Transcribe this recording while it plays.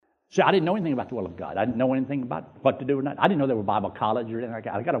See, I didn't know anything about the will of God. I didn't know anything about what to do or not. I didn't know there were Bible college or anything like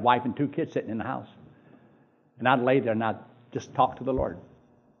that. I got a wife and 2 kids sitting in the house. And I'd lay there and I'd just talk to the Lord.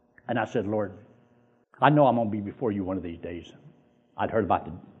 And I said, Lord, I know I'm going to be before you one of these days. I'd heard about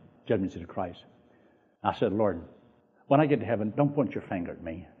the judgment seat of Christ. I said, Lord, when I get to heaven, don't point your finger at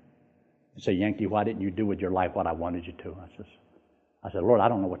me and say, Yankee, why didn't you do with your life what I wanted you to? I said, Lord, I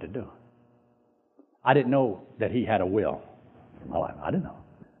don't know what to do. I didn't know that he had a will for my life. I didn't know.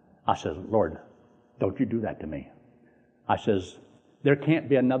 I says, Lord, don't you do that to me. I says, there can't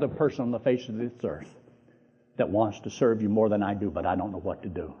be another person on the face of this earth that wants to serve you more than I do, but I don't know what to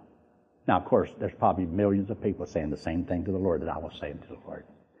do. Now, of course, there's probably millions of people saying the same thing to the Lord that I was saying to the Lord.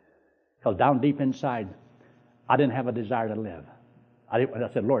 Because down deep inside, I didn't have a desire to live. I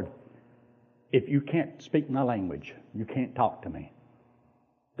said, Lord, if you can't speak my language, you can't talk to me,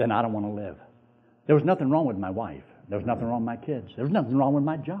 then I don't want to live. There was nothing wrong with my wife. There was nothing wrong with my kids. There was nothing wrong with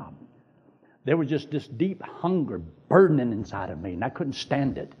my job. There was just this deep hunger burning inside of me, and I couldn't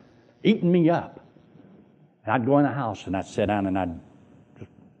stand it, eating me up. And I'd go in the house, and I'd sit down, and I'd just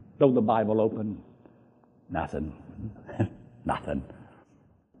throw the Bible open. Nothing. Nothing.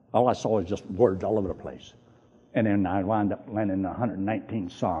 All I saw was just words all over the place. And then I wound up landing in the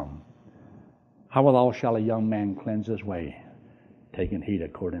 119th Psalm. How withal shall a young man cleanse his way, taking heed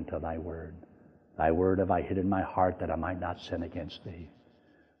according to thy word? Thy word have I hid in my heart that I might not sin against thee.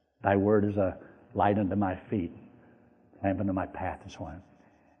 Thy word is a light unto my feet, lamp unto my path, and so on.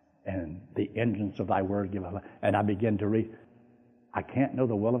 And the entrance of thy word give a light. And I begin to read. I can't know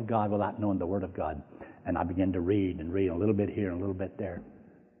the will of God without knowing the word of God. And I began to read a little bit here and a little bit there.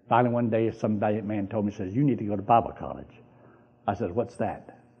 Finally, one day, some man told me, says, you need to go to Bible college. I said, what's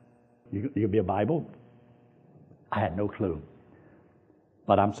that? You'll be a Bible? I had no clue.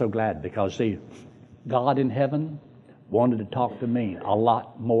 But I'm so glad because, see, God in heaven wanted to talk to me a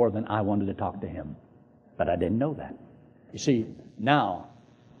lot more than I wanted to talk to him. But I didn't know that. You see, now,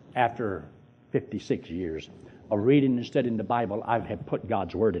 after 56 years of reading and studying the Bible, I have put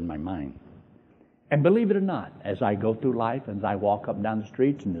God's word in my mind. And believe it or not, as I go through life, as I walk up and down the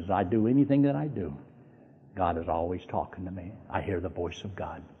streets, and as I do anything that I do, God is always talking to me. I hear the voice of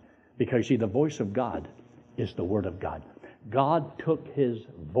God. Because, see, the voice of God is the word of God. God took his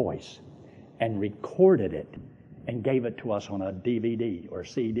voice and recorded it and gave it to us on a DVD or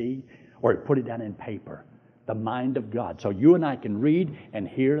CD, or put it down in paper. The mind of God. So you and I can read and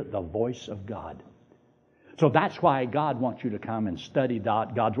hear the voice of God. So that's why God wants you to come and study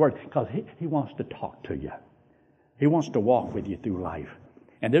God's word, because he wants to talk to you. He wants to walk with you through life.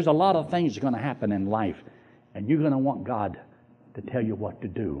 And there's a lot of things going to happen in life, and you're going to want God to tell you what to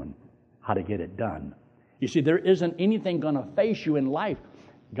do and how to get it done. You see, there isn't anything going to face you in life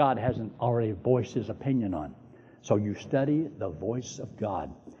God hasn't already voiced his opinion on. So you study the voice of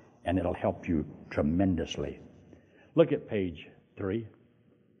God, and it'll help you tremendously. Look at page 3.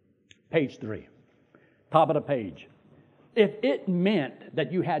 Page 3. Top of the page. If it meant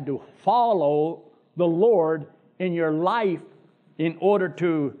that you had to follow the Lord in your life in order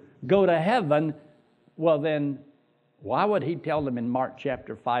to go to heaven, well then, why would he tell them in Mark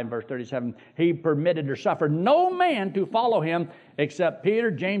chapter 5, verse 37, he permitted or suffered no man to follow him except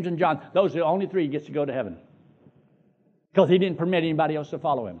Peter, James, and John. Those are the only 3 who gets to go to heaven. Because he didn't permit anybody else to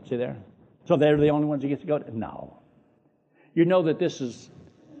follow him. See there? So they're the only ones who get to go to... No. You know that this is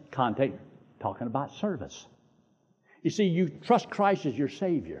context talking about service. You see, you trust Christ as your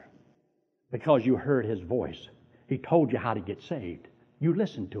Savior because you heard his voice. He told you how to get saved. You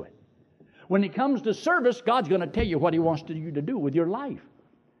listened to it. When it comes to service, God's going to tell you what he wants you to do with your life.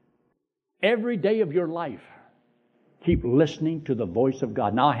 Every day of your life, keep listening to the voice of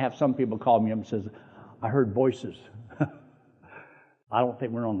God. Now I have some people call me up and says, I heard voices. I don't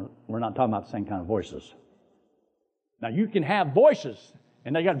think we're not talking about the same kind of voices. Now you can have voices,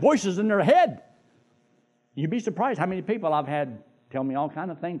 and they got voices in their head. You'd be surprised how many people I've had tell me all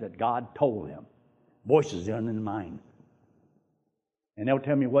kinds of things that God told them. Voices in their mind. And they'll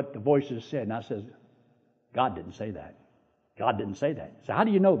tell me what the voices said. And I says, God didn't say that. God didn't say that. So how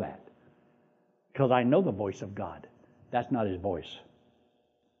do you know that? Because I know the voice of God. That's not his voice.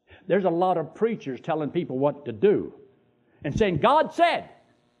 There's a lot of preachers telling people what to do and saying, God said.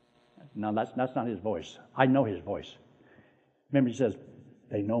 No, that's not his voice. I know his voice. Remember, he says,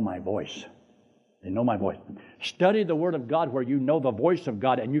 they know my voice. They know my voice. Study the Word of God where you know the voice of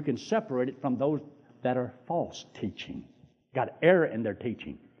God, and you can separate it from those that are false teaching. Got error in their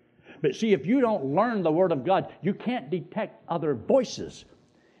teaching. But see, if you don't learn the Word of God, you can't detect other voices.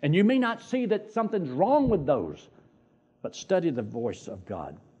 And you may not see that something's wrong with those. But study the voice of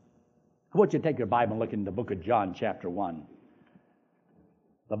God. I want you to take your Bible and look in the book of John, chapter 1.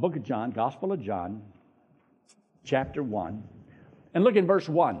 The book of John, Gospel of John, chapter 1. And look in verse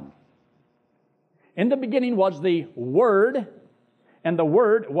 1. In the beginning was the Word, and the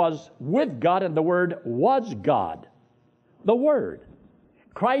Word was with God, and the Word was God. The Word.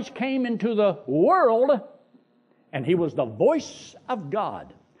 Christ came into the world, and He was the voice of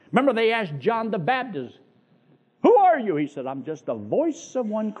God. Remember, they asked John the Baptist, "Who are you?" He said, "I'm just the voice of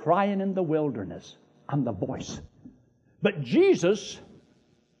one crying in the wilderness." I'm the voice. But Jesus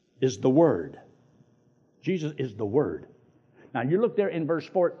is the Word. Jesus is the Word. Now you look there in verse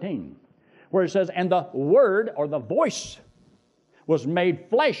 14, where it says, "And the Word," or the voice, "was made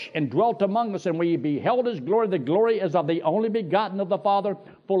flesh and dwelt among us, and we beheld His glory. The glory as of the only begotten of the Father,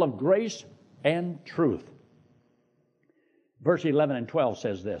 full of grace and truth." Verse 11 and 12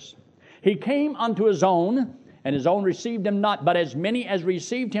 says this, "He came unto His own, and His own received Him not. But as many as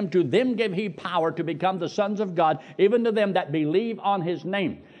received Him, to them gave He power to become the sons of God, even to them that believe on His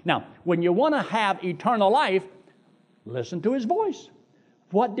name." Now, when you want to have eternal life, listen to His voice.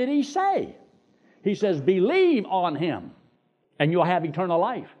 What did He say? He says, believe on Him, and you'll have eternal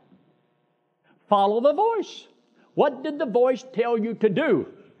life. Follow the voice. What did the voice tell you to do?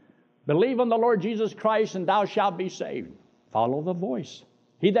 Believe on the Lord Jesus Christ, and thou shalt be saved. Follow the voice.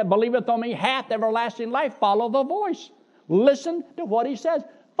 He that believeth on me hath everlasting life. Follow the voice. Listen to what He says.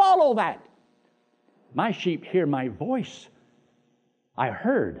 Follow that. My sheep hear my voice. I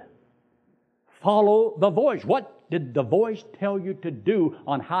heard. Follow the voice. What did the voice tell you to do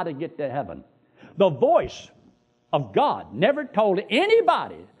on how to get to heaven? The voice of God never told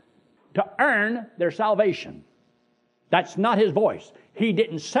anybody to earn their salvation. That's not His voice. He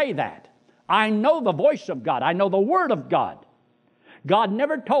didn't say that. I know the voice of God. I know the Word of God. God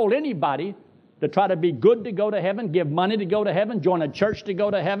never told anybody to try to be good to go to heaven, give money to go to heaven, join a church to go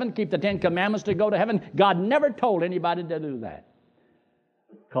to heaven, keep the 10 Commandments to go to heaven. God never told anybody to do that.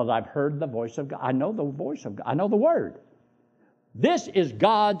 Because I've heard the voice of God. I know the voice of God. I know the Word. This is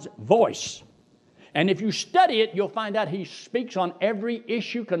God's voice. And if you study it, you'll find out He speaks on every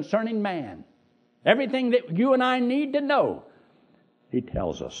issue concerning man. Everything that you and I need to know, He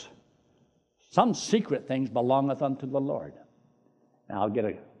tells us. Some secret things belongeth unto the Lord. Now, I'll get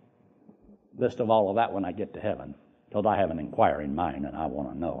a list of all of that when I get to heaven, because I have an inquiring mind and I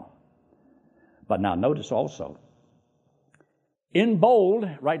want to know. But now notice also, in bold,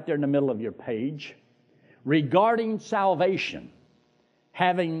 right there in the middle of your page, regarding salvation,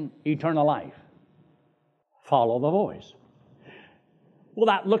 having eternal life, follow the voice.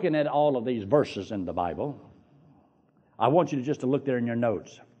 Without looking at all of these verses in the Bible, I want you just to look there in your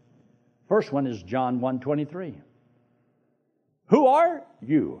notes. First one is John 1:23. Who are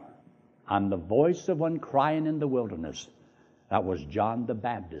you? I'm the voice of one crying in the wilderness. That was John the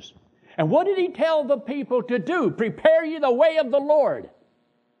Baptist. And what did he tell the people to do? Prepare ye the way of the Lord.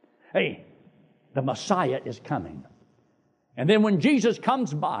 Hey, the Messiah is coming. And then when Jesus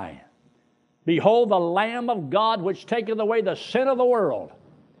comes by, behold the Lamb of God which taketh away the sin of the world.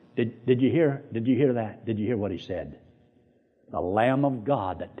 Did you hear that? Did you hear what he said? The Lamb of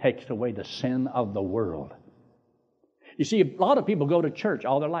God that takes away the sin of the world. You see, a lot of people go to church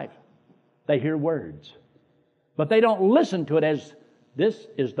all their life. They hear words, but they don't listen to it as this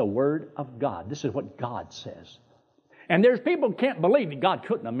is the Word of God. This is what God says. And there's people who can't believe that God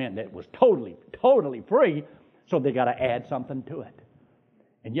couldn't have meant that it was totally free, so they got to add something to it.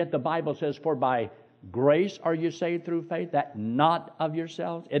 And yet the Bible says, for by grace are you saved through faith, that not of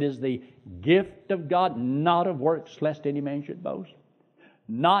yourselves. It is the gift of God, not of works, lest any man should boast.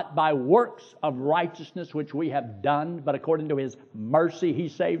 Not by works of righteousness which we have done, but according to His mercy He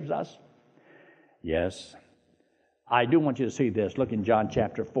saves us. Yes, I do want you to see this. Look in John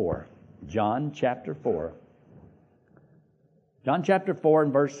chapter 4. John chapter 4. John chapter 4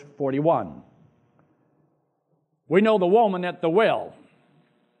 and verse 41. We know the woman at the well.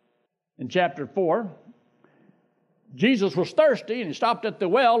 In chapter 4, Jesus was thirsty and He stopped at the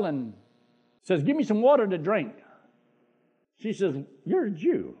well and says, give me some water to drink. She says, you're a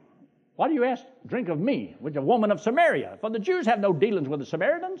Jew. Why do you ask drink of me, which a woman of Samaria? For the Jews have no dealings with the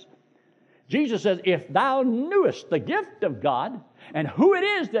Samaritans. Jesus says, if thou knewest the gift of God, and who it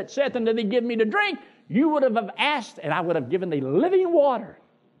is that saith unto thee, give me to drink, you would have asked, and I would have given thee living water.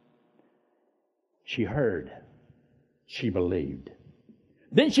 She heard. She believed.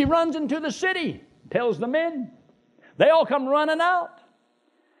 Then she runs into the city, tells the men. They all come running out.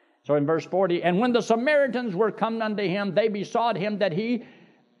 So in verse 40, and when the Samaritans were come unto Him, they besought Him that He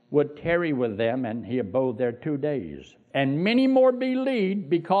would tarry with them, and He abode there 2 days. And many more believed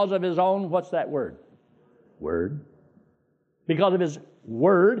because of His own, what's that word? Word. Because of His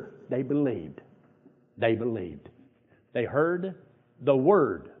word, they believed. They believed. They heard, the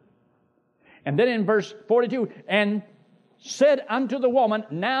Word. And then in verse 42, and said unto the woman,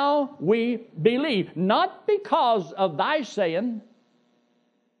 now we believe, not because of thy saying,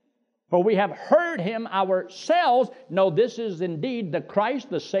 for we have heard him ourselves. No, this is indeed the Christ,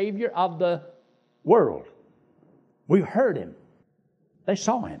 the Savior of the world. We heard him. They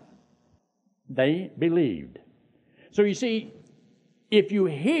saw him. They believed. So you see, if you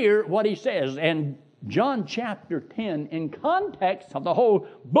hear what he says, and John chapter 10, in context of the whole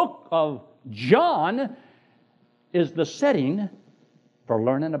book of John, is the setting for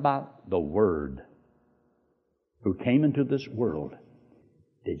learning about the Word who came into this world.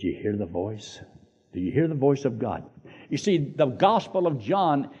 Did you hear the voice? Do you hear the voice of God? You see, the Gospel of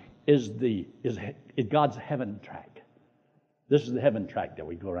John is God's heaven track. This is the heaven track that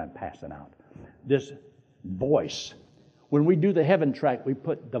we go around passing out. This voice. When we do the heaven track, we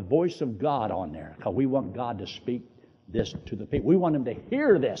put the voice of God on there because we want God to speak this to the people. We want them to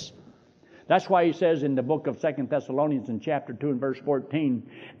hear this. That's why he says in the book of 2 Thessalonians in chapter 2 and verse 14,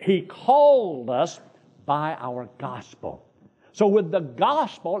 he called us by our gospel. So with the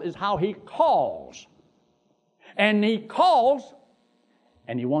gospel is how he calls. And he calls,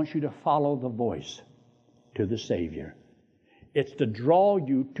 and he wants you to follow the voice to the Savior. It's to draw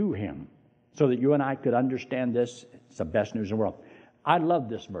you to him so that you and I could understand this. It's the best news in the world. I love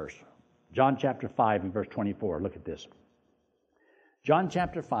this verse. John chapter 5 and verse 24. Look at this. John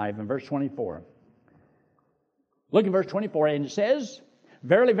chapter 5 and verse 24. Look at verse 24, and it says,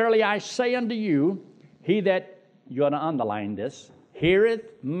 verily, verily, I say unto you, he that, you want to underline this, heareth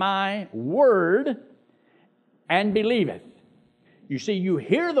my word and believeth. You see, you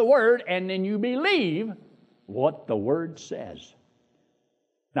hear the word and then you believe what the word says.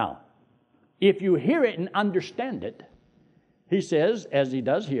 Now, if you hear it and understand it, he says, as he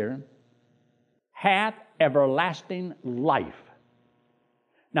does here, hath everlasting life.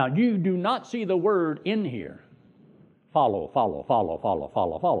 Now, you do not see the word in here. Follow, follow, follow, follow,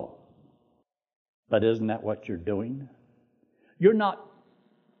 follow, follow. But isn't that what you're doing? You're not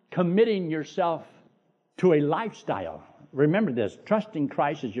committing yourself to a lifestyle. Remember this, trusting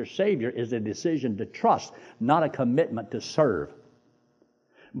Christ as your Savior is a decision to trust, not a commitment to serve.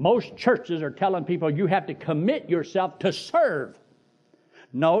 Most churches are telling people you have to commit yourself to serve.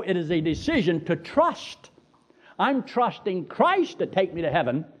 No, it is a decision to trust. I'm trusting Christ to take me to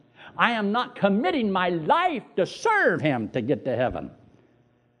heaven. I am not committing my life to serve him to get to heaven.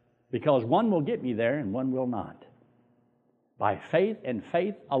 Because one will get me there and one will not. By faith and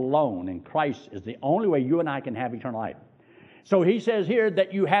faith alone in Christ is the only way you and I can have eternal life. So he says here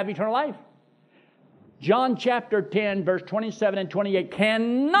that you have eternal life. John chapter 10, verse 27 and 28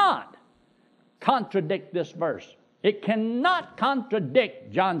 cannot contradict this verse. It cannot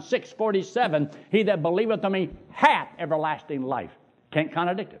contradict John 6:47. He that believeth on me hath everlasting life. Can't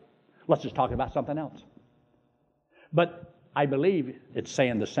contradict it. Let's just talk about something else. But I believe it's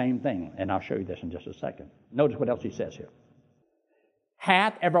saying the same thing, and I'll show you this in just a second. Notice what else he says here.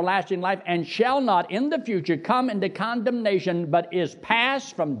 Hath everlasting life, and shall not in the future come into condemnation, but is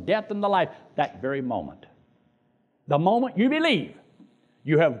passed from death unto life. That very moment. The moment you believe,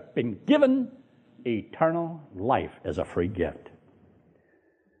 you have been given eternal life as a free gift.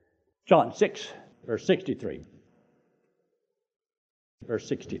 John 6, verse 63. Verse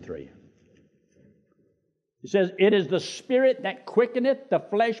 63. He says, it is the Spirit that quickeneth, the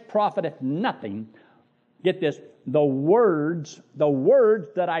flesh profiteth nothing. Get this, the words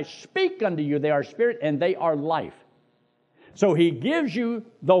that I speak unto you, they are spirit and they are life. So he gives you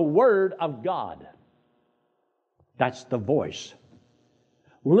the Word of God. That's the voice.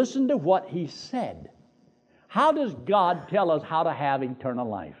 Listen to what he said. How does God tell us how to have eternal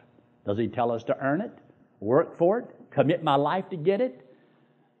life? Does he tell us to earn it, work for it, commit my life to get it?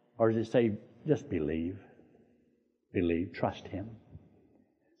 Or does he say, just believe? Believe, trust him.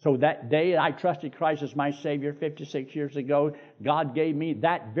 So that day I trusted Christ as my Savior 56 years ago, God gave me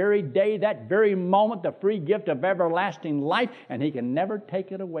that very day, that very moment, the free gift of everlasting life, and he can never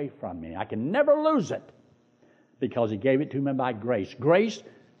take it away from me. I can never lose it because he gave it to me by grace. Grace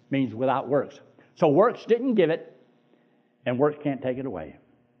means without works. So works didn't give it, and works can't take it away.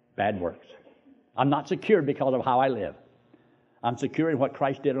 Bad works. I'm not secured because of how I live. I'm secure in what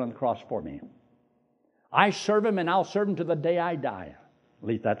Christ did on the cross for me. I serve him, and I'll serve him to the day I die. At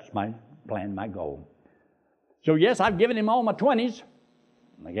least that's my plan, my goal. So yes, I've given him all my 20s.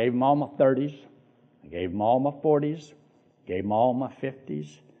 I gave him all my 30s. I gave him all my 40s. Gave him all my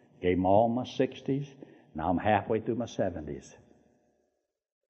 50s. Gave him all my 60s. Now I'm halfway through my 70s.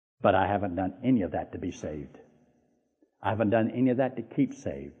 But I haven't done any of that to be saved. I haven't done any of that to keep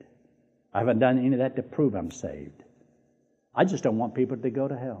saved. I haven't done any of that to prove I'm saved. I just don't want people to go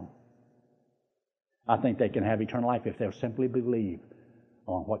to hell. I think they can have eternal life if they'll simply believe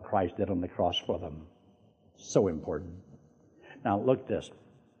on what Christ did on the cross for them. So important. Now look at this.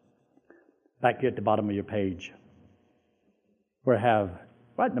 Back here at the bottom of your page, we have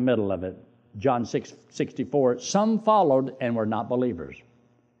right in the middle of it, John 6:64. Some followed and were not believers.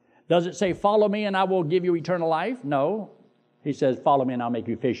 Does it say, follow me and I will give you eternal life? No. He says, follow me and I'll make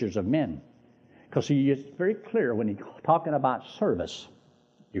you fishers of men. Because it's very clear when he's talking about service,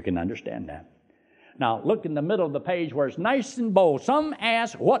 you can understand that. Now, look in the middle of the page where it's nice and bold. Some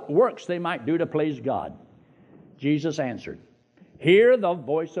asked what works they might do to please God. Jesus answered, hear the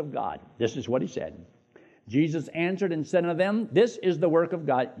voice of God. This is what he said. Jesus answered and said unto them, this is the work of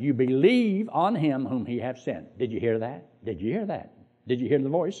God. You believe on him whom he hath sent. Did you hear that? Did you hear that? Did you hear the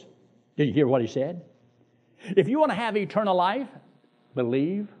voice? Did you hear what he said? If you want to have eternal life,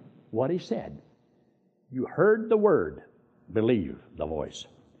 believe what he said. You heard the word, believe the voice.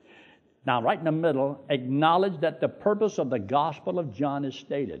 Now, right in the middle, acknowledge that the purpose of the Gospel of John is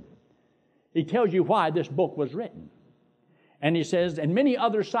stated. He tells you why this book was written. And he says, and many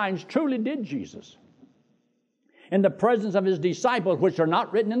other signs truly did Jesus in the presence of his disciples, which are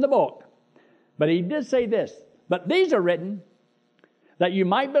not written in the book. But he did say this, but these are written that you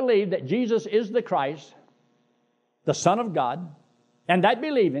might believe that Jesus is the Christ, the Son of God, and that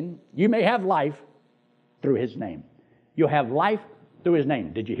believing you may have life through his name. You'll have life through his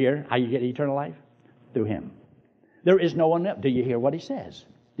name. Did you hear how you get eternal life? Through him. There is no one else. Do you hear what he says?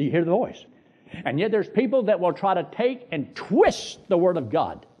 Do you hear the voice? And yet there's people that will try to take and twist the word of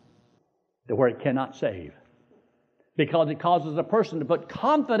God to where it cannot save. Because it causes a person to put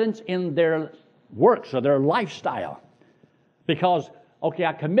confidence in their works or their lifestyle. Because, okay,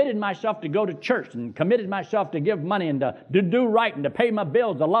 I committed myself to go to church and committed myself to give money and to do right and to pay my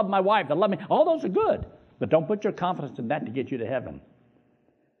bills, to love my wife, to love me. All those are good. But don't put your confidence in that to get you to heaven.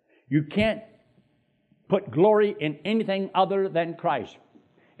 You can't put glory in anything other than Christ.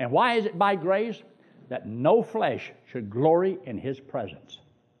 And why is it by grace? That no flesh should glory in his presence.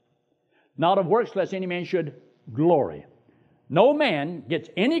 Not of works, lest any man should glory. No man gets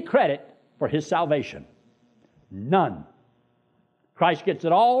any credit for his salvation. None. Christ gets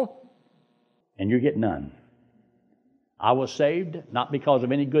it all, and you get none. I was saved not because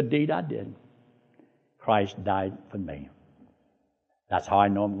of any good deed I did. Christ died for me. That's how I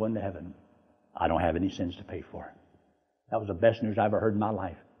know I'm going to heaven. I don't have any sins to pay for. That was the best news I ever heard in my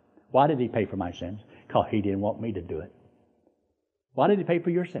life. Why did he pay for my sins? Because he didn't want me to do it. Why did he pay for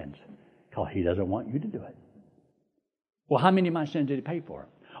your sins? Because he doesn't want you to do it. Well, how many of my sins did he pay for?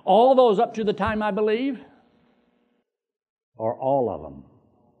 All those up to the time I believe? Or all of them?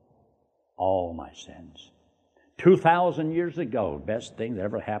 All my sins. 2,000 years ago, best thing that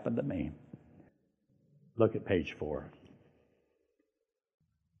ever happened to me. Look at page 4.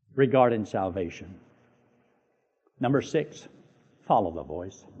 Regarding salvation. Number 6, follow the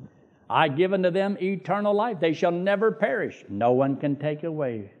voice. I give unto them eternal life. They shall never perish. No one can take them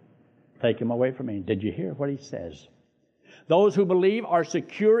away from me. Did you hear what he says? Those who believe are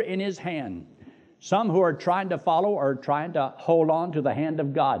secure in his hand. Some who are trying to follow are trying to hold on to the hand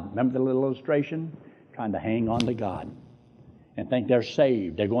of God. Remember the little illustration? Trying to hang on to God and think they're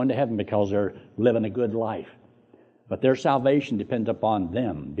saved. They're going to heaven because they're living a good life. But their salvation depends upon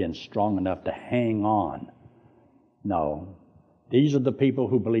them being strong enough to hang on. No. These are the people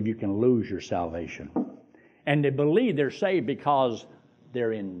who believe you can lose your salvation. And they believe they're saved because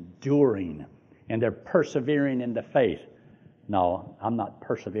they're enduring and they're persevering in the faith. No, I'm not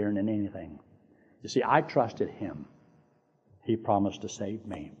persevering in anything. You see, I trusted him. He promised to save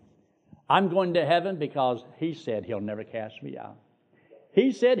me. I'm going to heaven because he said he'll never cast me out.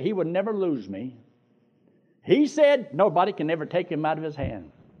 He said he would never lose me. He said nobody can ever take him out of his hand.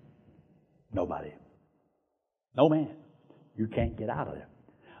 Nobody. No man. You can't get out of there.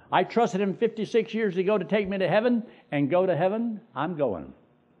 I trusted him 56 years ago to take me to heaven, and go to heaven, I'm going.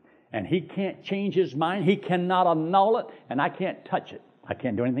 And he can't change his mind. He cannot annul it, and I can't touch it. I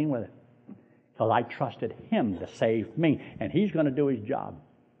can't do anything with it. Because I trusted him to save me, and he's going to do his job.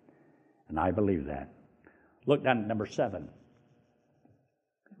 And I believe that. Look down at number 7.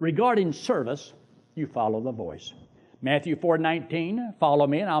 Regarding service, you follow the voice. Matthew 4:19, follow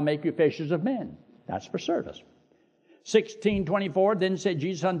me and I'll make you fishers of men. That's for service. 16:24, then said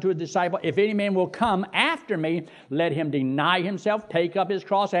Jesus unto his disciple, if any man will come after me, let him deny himself, take up his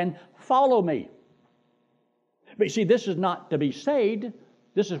cross, and follow me. But you see, this is not to be saved.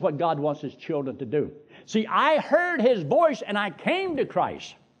 This is what God wants his children to do. See, I heard his voice and I came to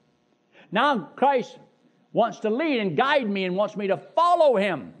Christ. Now Christ wants to lead and guide me and wants me to follow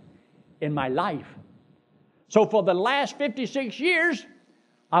him in my life. So for the last 56 years,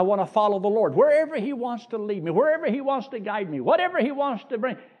 I want to follow the Lord. Wherever He wants to lead me, wherever He wants to guide me, whatever He wants to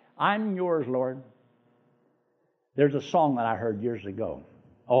bring, I'm yours, Lord. There's a song that I heard years ago.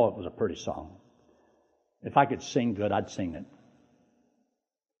 Oh, it was a pretty song. If I could sing good, I'd sing it.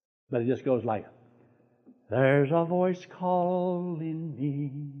 But it just goes like, there's a voice calling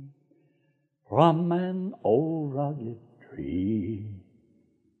me from an old rugged tree,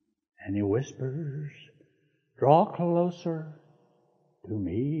 and he whispers, draw closer to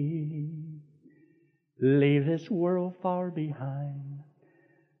me. Leave this world far behind.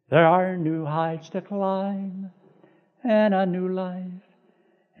 There are new heights to climb and a new life,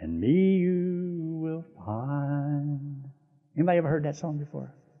 and me you will find. Anybody ever heard that song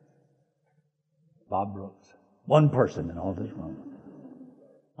before? Bob Brooks. One person in all this room.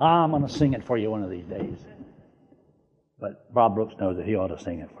 I'm going to sing it for you one of these days. But Bob Brooks knows that he ought to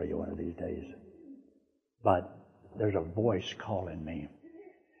sing it for you one of these days. But there's a voice calling me.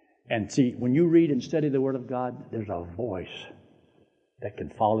 And see, when you read and study the Word of God, there's a voice that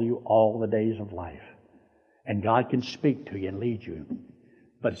can follow you all the days of life. And God can speak to you and lead you.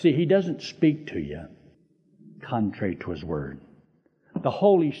 But see, He doesn't speak to you contrary to His Word. The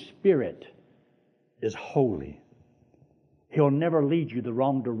Holy Spirit is holy. He'll never lead you the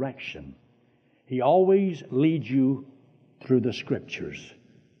wrong direction. He always leads you through the Scriptures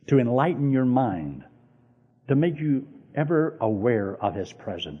to enlighten your mind, to make you ever aware of His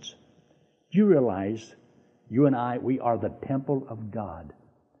presence. You realize, you and I, we are the temple of God.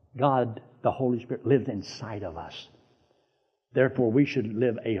 God, the Holy Spirit, lives inside of us. Therefore, we should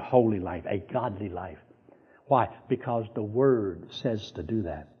live a holy life, a godly life. Why? Because the Word says to do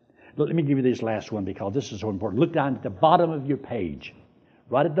that. Let me give you this last one because this is so important. Look down at the bottom of your page.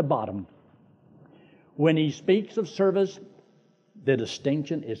 Right at the bottom. When He speaks of service, the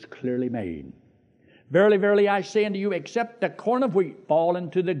distinction is clearly made. Verily, verily, I say unto you, except the corn of wheat fall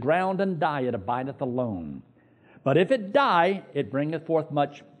into the ground and die, it abideth alone. But if it die, it bringeth forth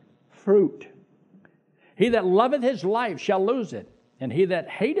much fruit. He that loveth his life shall lose it, and he that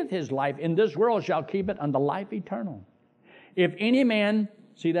hateth his life in this world shall keep it unto life eternal. If any man,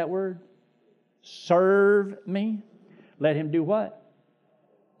 see that word? Serve me. Let him do what?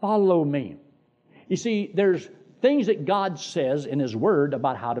 Follow me. You see, there's things that God says in His Word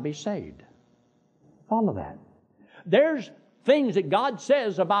about how to be saved. Follow that. There's things that God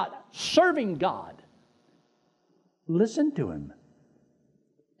says about serving God. Listen to Him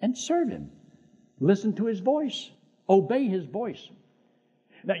and serve Him. Listen to His voice. Obey His voice.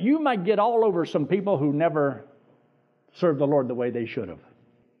 Now, you might get all over some people who never served the Lord the way they should have.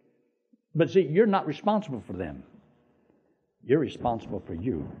 But see, you're not responsible for them. You're responsible for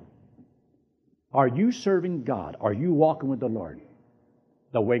you. Are you serving God? Are you walking with the Lord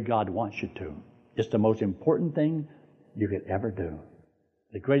the way God wants you to? It's the most important thing you could ever do.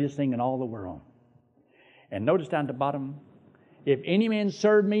 The greatest thing in all the world. And notice down at the bottom, if any man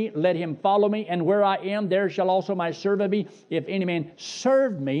serve me, let him follow me, and where I am, there shall also my servant be. If any man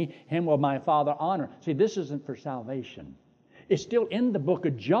serve me, him will my Father honor. See, this isn't for salvation. It's still in the book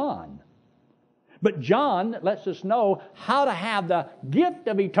of John. But John lets us know how to have the gift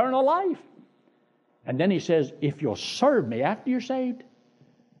of eternal life. And then he says, if you'll serve me after you're saved,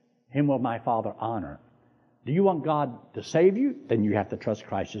 him will my Father honor. Do you want God to save you? Then you have to trust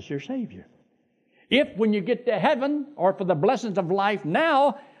Christ as your Savior. If when you get to heaven, or for the blessings of life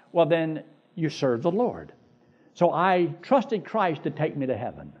now, well then you serve the Lord. So I trusted Christ to take me to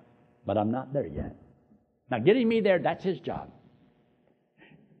heaven, but I'm not there yet. Now getting me there, that's His job.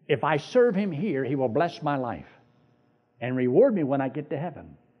 If I serve Him here, He will bless my life and reward me when I get to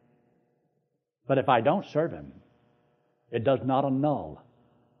heaven. But if I don't serve Him, it does not annul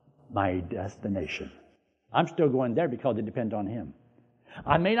my destination. I'm still going there because it depends on Him.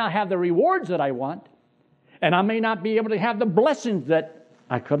 I may not have the rewards that I want, and I may not be able to have the blessings that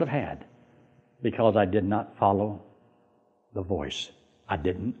I could have had because I did not follow the voice. I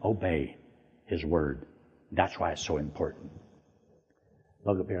didn't obey His Word. That's why it's so important.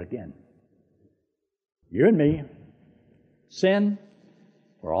 Look up here again. You and me, sin,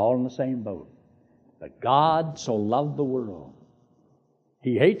 we're all in the same boat. But God so loved the world.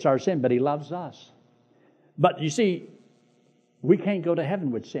 He hates our sin, but He loves us. But you see, we can't go to heaven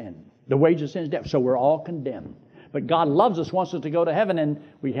with sin. The wages of sin is death, so we're all condemned. But God loves us, wants us to go to heaven, and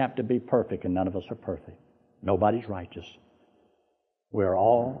we have to be perfect, and none of us are perfect. Nobody's righteous. We're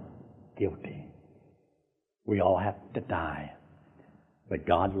all guilty. We all have to die. But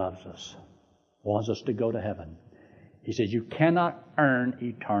God loves us, wants us to go to heaven. He says, you cannot earn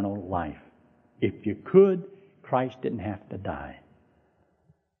eternal life. If you could, Christ didn't have to die.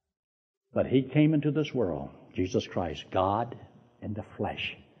 But He came into this world Jesus Christ, God in the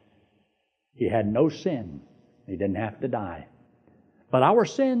flesh. He had no sin. He didn't have to die. But our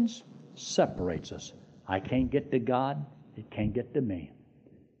sins separates us. I can't get to God. He can't get to me.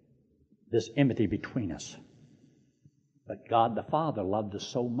 This enmity between us. But God the Father loved us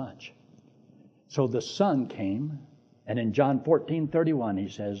so much. So the Son came, and in John 14:31 He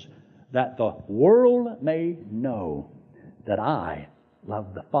says, that the world may know that I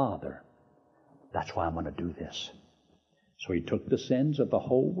love the Father. That's why I'm going to do this. So He took the sins of the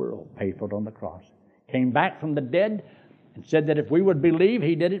whole world, paid for it on the cross, came back from the dead, and said that if we would believe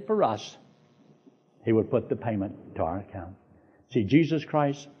He did it for us, He would put the payment to our account. See, Jesus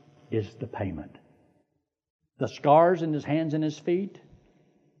Christ is the payment. The scars in His hands and His feet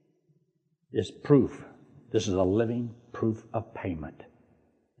is proof. This is a living proof of payment.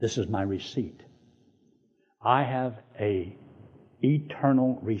 This is my receipt. I have an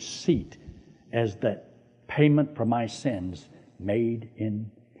eternal receipt as the payment for my sins made in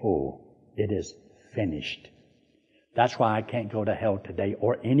full. It is finished. That's why I can't go to hell today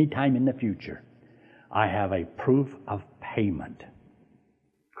or any time in the future. I have a proof of payment.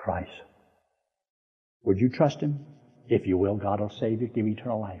 Christ. Would you trust Him? If you will, God will save you, give you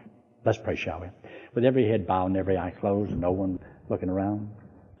eternal life. Let's pray, shall we? With every head bowed and every eye closed and no one looking around.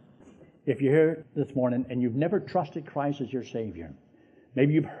 If you're here this morning and you've never trusted Christ as your Savior,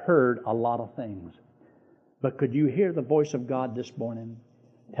 maybe you've heard a lot of things, but could you hear the voice of God this morning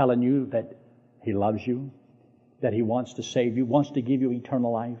telling you that He loves you, that He wants to save you, wants to give you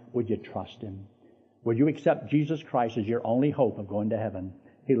eternal life? Would you trust Him? Would you accept Jesus Christ as your only hope of going to heaven?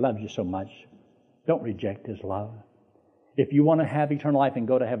 He loves you so much. Don't reject His love. If you want to have eternal life and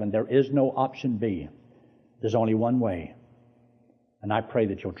go to heaven, there is no option B. There's only one way. And I pray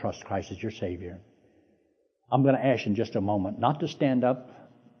that you'll trust Christ as your Savior. I'm going to ask in just a moment not to stand up,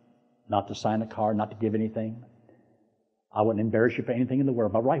 not to sign a card, not to give anything. I wouldn't embarrass you for anything in the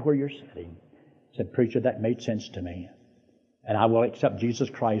world, but right where you're sitting, said, preacher, that made sense to me. And I will accept Jesus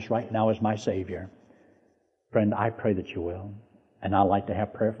Christ right now as my Savior. Friend, I pray that you will. And I'd like to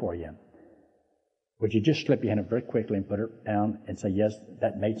have prayer for you. Would you just slip your hand up very quickly and put it down and say, yes,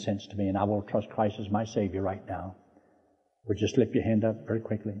 that made sense to me, and I will trust Christ as my Savior right now. Would you slip your hand up very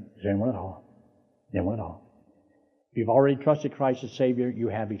quickly? Is there anyone at all? Anyone at all? If you've already trusted Christ as Savior, you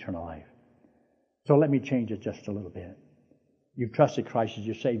have eternal life. So let me change it just a little bit. You've trusted Christ as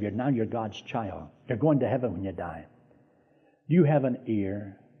your Savior. Now you're God's child. You're going to heaven when you die. Do you have an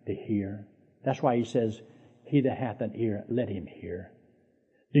ear to hear? That's why He says, he that hath an ear, let him hear.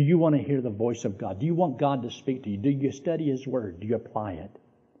 Do you want to hear the voice of God? Do you want God to speak to you? Do you study His Word? Do you apply it?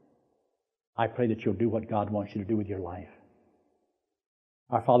 I pray that you'll do what God wants you to do with your life.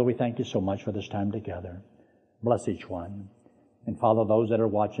 Our Father, we thank You so much for this time together. Bless each one. And Father, those that are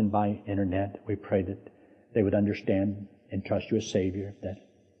watching by internet, we pray that they would understand and trust You as Savior. That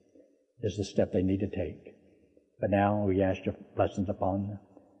is the step they need to take. But now we ask Your blessings upon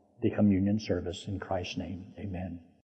the communion service in Christ's name. Amen.